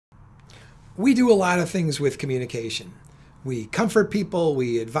We do a lot of things with communication. We comfort people,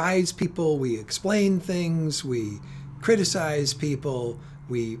 we advise people, we explain things, we criticize people,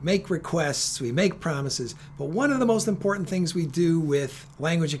 we make requests, we make promises. But one of the most important things we do with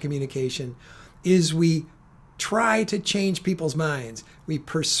language and communication is we try to change people's minds. We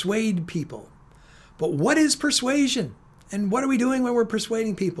persuade people. But what is persuasion? And what are we doing when we're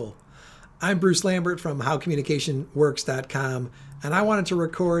persuading people? I'm Bruce Lambert from howcommunicationworks.com, and I wanted to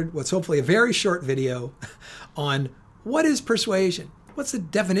record what's hopefully a very short video on what is persuasion? What's the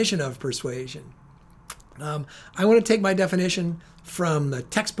definition of persuasion? I want to take my definition from the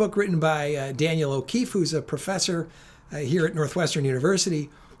textbook written by Daniel O'Keefe, who's a professor here at Northwestern University.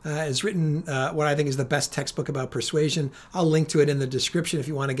 Has written what I think is the best textbook about persuasion. I'll link to it in the description if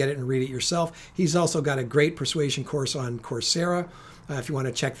you want to get it and read it yourself. He's also got a great persuasion course on Coursera if you want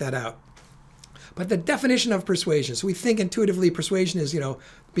to check that out. But the definition of persuasion, so we think intuitively persuasion is,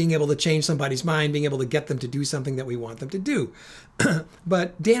 being able to change somebody's mind, being able to get them to do something that we want them to do.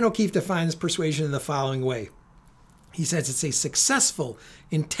 But Dan O'Keefe defines persuasion in the following way. He says it's a successful,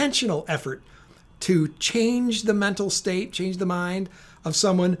 intentional effort to change the mental state, change the mind of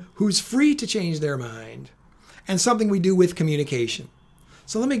someone who's free to change their mind, and something we do with communication.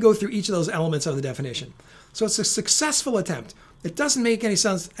 So let me go through each of those elements of the definition. So it's a successful attempt. It doesn't make any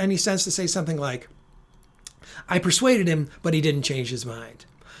sense to say something like, I persuaded him, but he didn't change his mind.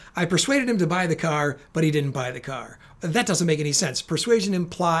 I persuaded him to buy the car, but he didn't buy the car. That doesn't make any sense. Persuasion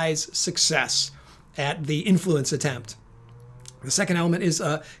implies success at the influence attempt. The second element is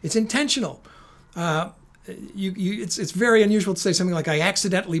it's intentional. It's very unusual to say something like, I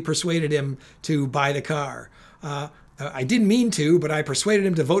accidentally persuaded him to buy the car. I didn't mean to, but I persuaded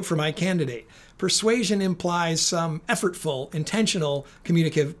him to vote for my candidate. Persuasion implies some effortful, intentional,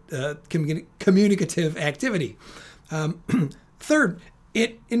 communicative activity. Third,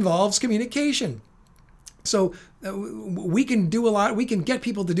 it involves communication. So we can do a lot. We can get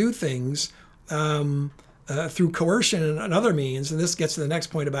people to do things through coercion and other means. And this gets to the next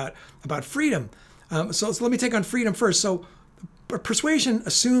point about freedom. So let me take on freedom first. So persuasion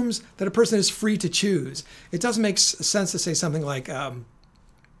assumes that a person is free to choose. It doesn't make sense to say something like,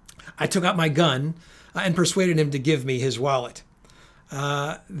 I took out my gun and persuaded him to give me his wallet.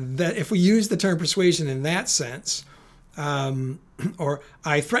 That if we use the term persuasion in that sense, or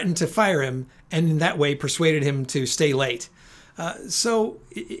I threatened to fire him and in that way persuaded him to stay late. So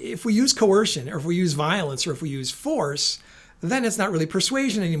if we use coercion, or if we use violence, or if we use force, then it's not really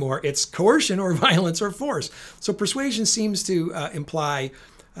persuasion anymore. It's coercion or violence or force. So persuasion seems to imply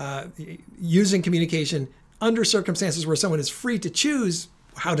using communication under circumstances where someone is free to choose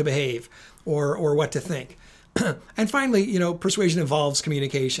how to behave or what to think. And finally, persuasion involves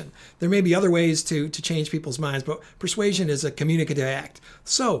communication. There may be other ways to change people's minds, but persuasion is a communicative act.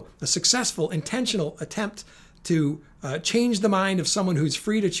 So a successful, intentional attempt to change the mind of someone who's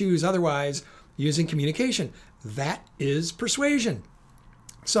free to choose otherwise using communication. That is persuasion.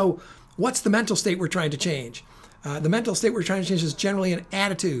 So what's the mental state we're trying to change? The mental state we're trying to change is generally an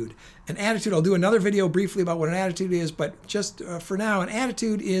attitude. An attitude, I'll do another video briefly about what an attitude is, but just for now, an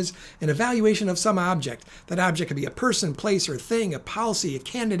attitude is an evaluation of some object. That object could be a person, place, or thing, a policy, a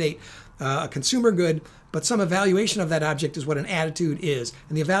candidate, a consumer good, but some evaluation of that object is what an attitude is.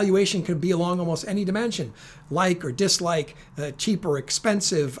 And the evaluation could be along almost any dimension, like or dislike, cheap or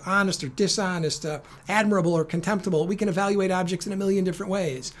expensive, honest or dishonest, admirable or contemptible. We can evaluate objects in a million different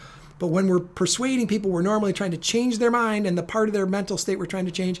ways. But when we're persuading people, we're normally trying to change their mind, and the part of their mental state we're trying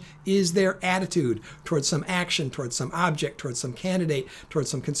to change is their attitude towards some action, towards some object, towards some candidate, towards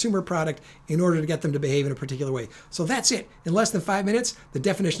some consumer product, in order to get them to behave in a particular way. So that's it. In less than 5 minutes, the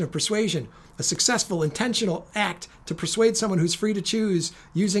definition of persuasion: a successful, intentional act to persuade someone who's free to choose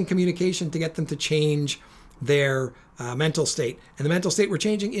using communication to get them to change their mental state. And the mental state we're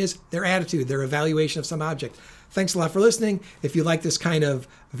changing is their attitude, their evaluation of some object. Thanks a lot for listening. If you like this kind of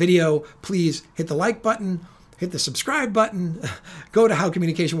video, please hit the like button, hit the subscribe button, go to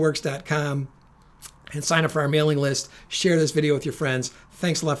howcommunicationworks.com and sign up for our mailing list. Share this video with your friends.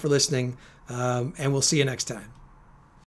 Thanks a lot for listening, and we'll see you next time.